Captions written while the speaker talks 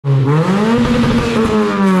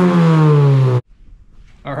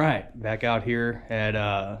back out here at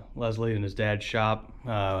Leslie and his dad's shop.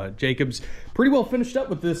 Jacob's pretty well finished up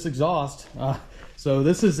with this exhaust. So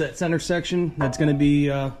this is that center section that's going to be,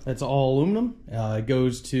 that's all aluminum. It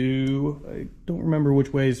goes to, I don't remember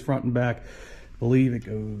which way is front and back. I believe it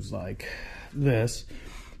goes like this.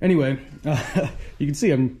 Anyway, you can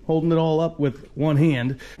see I'm holding it all up with one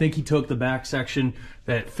hand. I think he took the back section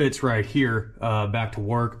that fits right here back to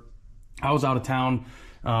work. I was out of town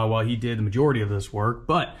while he did the majority of this work,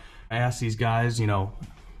 but I asked these guys, you know,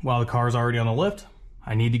 while the car's already on the lift,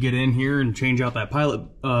 I need to get in here and change out that pilot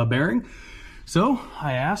bearing. So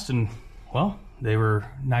I asked, and well, they were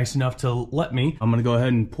nice enough to let me. I'm gonna go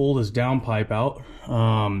ahead and pull this downpipe out.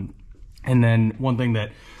 And then one thing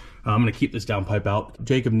that I'm gonna keep this downpipe out.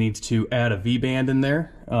 Jacob needs to add a V-band in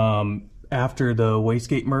there after the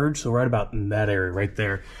wastegate merge. So right about in that area right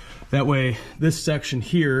there. That way this section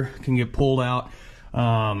here can get pulled out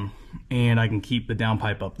and I can keep the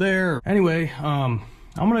downpipe up there. Anyway, I'm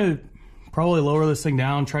gonna probably lower this thing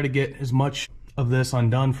down, try to get as much of this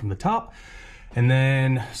undone from the top, and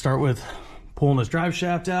then start with pulling this drive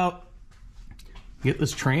shaft out, get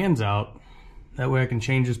this trans out. That way I can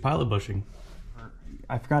change this pilot bushing.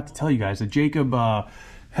 I forgot to tell you guys that Jacob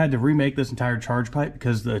had to remake this entire charge pipe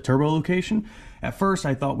because the turbo location. At first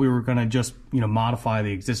I thought we were gonna just, you know, modify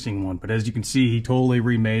the existing one, but as you can see, he totally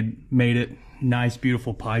made it. Nice,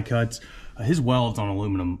 beautiful pie cuts. His welds on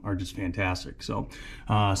aluminum are just fantastic. So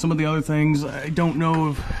some of the other things, I don't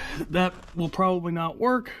know if that will probably not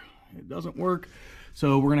work. It doesn't work.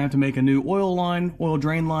 So we're gonna have to make a new oil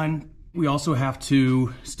drain line. We also have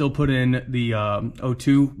to still put in the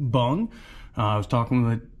O2 bung. I was talking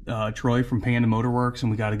with Troy from Panda Motorworks,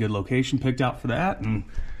 and we got a good location picked out for that. And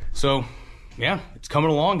so, yeah, it's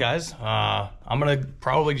coming along, guys. I'm gonna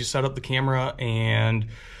probably just set up the camera and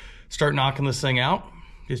start knocking this thing out.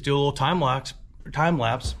 Just do a little time lapse.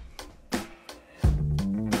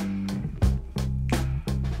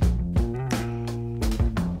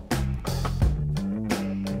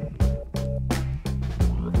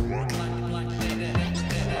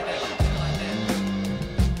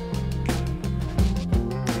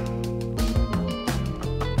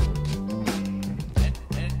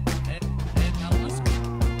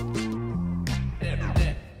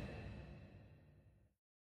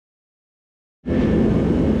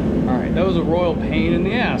 That was a royal pain in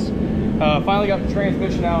the ass. Finally got the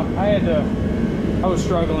transmission out. I was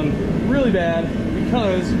struggling really bad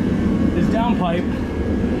because this downpipe,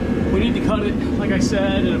 we need to cut it, like I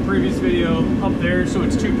said in a previous video, up there so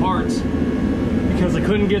it's two parts, because I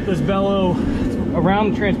couldn't get this bellow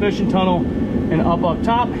around the transmission tunnel and up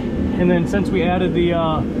top. And then since we added the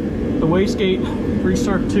wastegate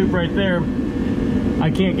recirc tube right there,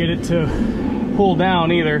 I can't get it to pull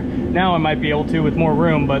down either. Now I might be able to with more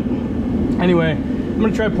room, but anyway, I'm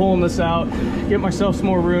gonna try pulling this out, get myself some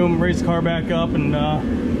more room, raise the car back up, and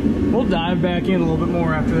we'll dive back in a little bit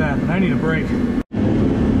more after that, but I need a break.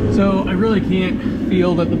 So I really can't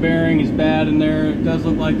feel that the bearing is bad in there. It does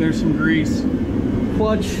look like there's some grease.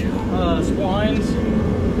 Clutch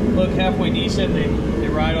splines look halfway decent. They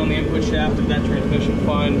ride on the input shaft of that transmission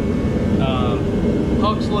fine.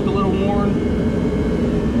 Hooks look a little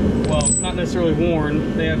worn. Well, not necessarily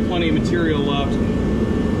worn. They have plenty of material left,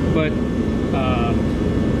 but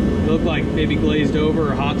they look like maybe glazed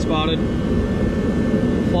over or hot spotted.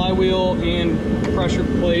 Flywheel and pressure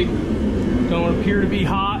plate don't appear to be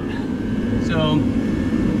hot, so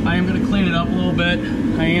I am going to clean it up a little bit.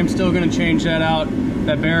 I am still going to change that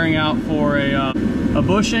bearing out for a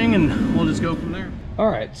bushing, and we'll just go from there. All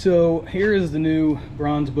right, so here is the new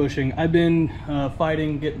bronze bushing. I've been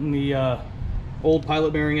fighting getting the old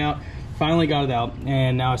pilot bearing out. Finally got it out,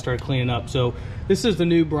 and now I started cleaning up. So this is the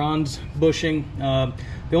new bronze bushing.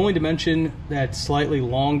 The only dimension that's slightly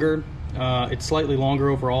longer, it's slightly longer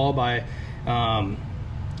overall by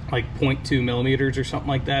like 0.2 millimeters or something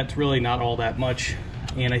like that. It's really not all that much,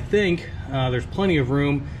 and I think there's plenty of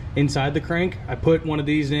room inside the crank. I put one of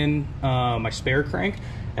these in my spare crank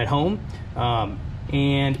at home,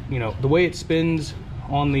 and you know, the way it spins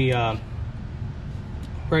on the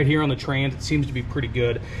right here on the trans, it seems to be pretty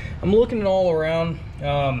good. I'm looking it all around.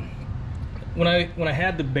 When I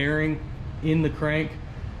had the bearing in the crank,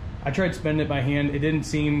 I tried spinning it by hand. It didn't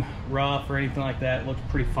seem rough or anything like that. It looked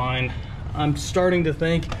pretty fine. I'm starting to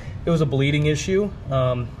think it was a bleeding issue.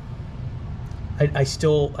 I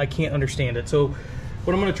can't understand it. So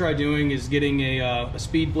what I'm gonna try doing is getting a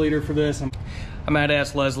speed bleeder for this. I might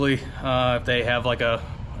ask Leslie if they have like a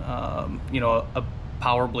you know, a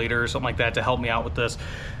power bleeder or something like that to help me out with this.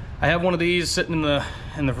 I have one of these sitting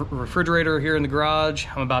in the refrigerator here in the garage.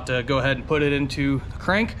 I'm about to go ahead and put it into the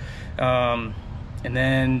crank. and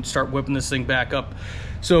then start whipping this thing back up.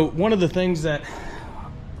 So one of the things that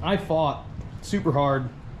I fought super hard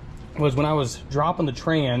was when I was dropping the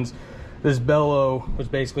trans, this bellow was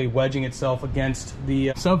basically wedging itself against the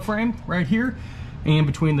subframe right here and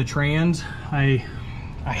between the trans. I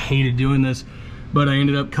hated doing this, but I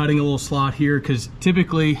ended up cutting a little slot here because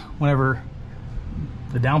typically whenever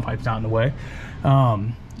the downpipe's not in the way,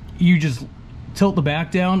 you just tilt the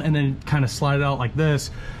back down and then kind of slide it out like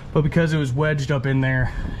this. But because it was wedged up in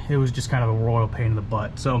there, it was just kind of a royal pain in the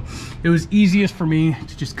butt. So it was easiest for me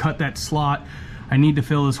to just cut that slot. I need to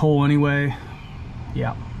fill this hole anyway.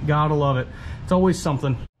 Yeah, gotta love it. It's always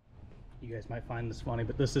something. You guys might find this funny,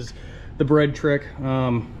 but this is the bread trick.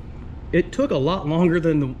 It took a lot longer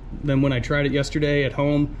than when I tried it yesterday at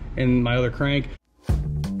home in my other crank.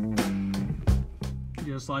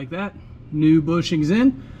 Just like that, new bushings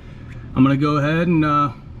in. I'm gonna go ahead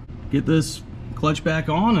and get this clutch back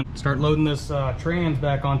on and start loading this trans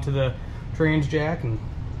back onto the trans jack, and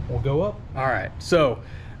we'll go up. All right, so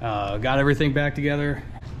got everything back together.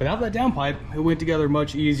 Without that downpipe, it went together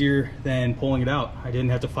much easier than pulling it out. I didn't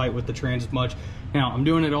have to fight with the trans as much. Now, I'm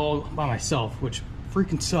doing it all by myself, which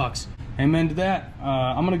freaking sucks. Amen to that.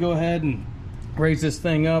 I'm gonna go ahead and raise this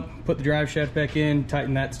thing up, put the drive shaft back in,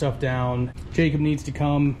 tighten that stuff down. Jacob needs to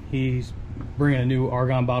come. He's bringing a new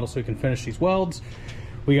argon bottle so he can finish these welds.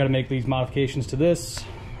 We gotta make these modifications to this,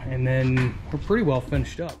 and then we're pretty well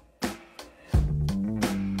finished up.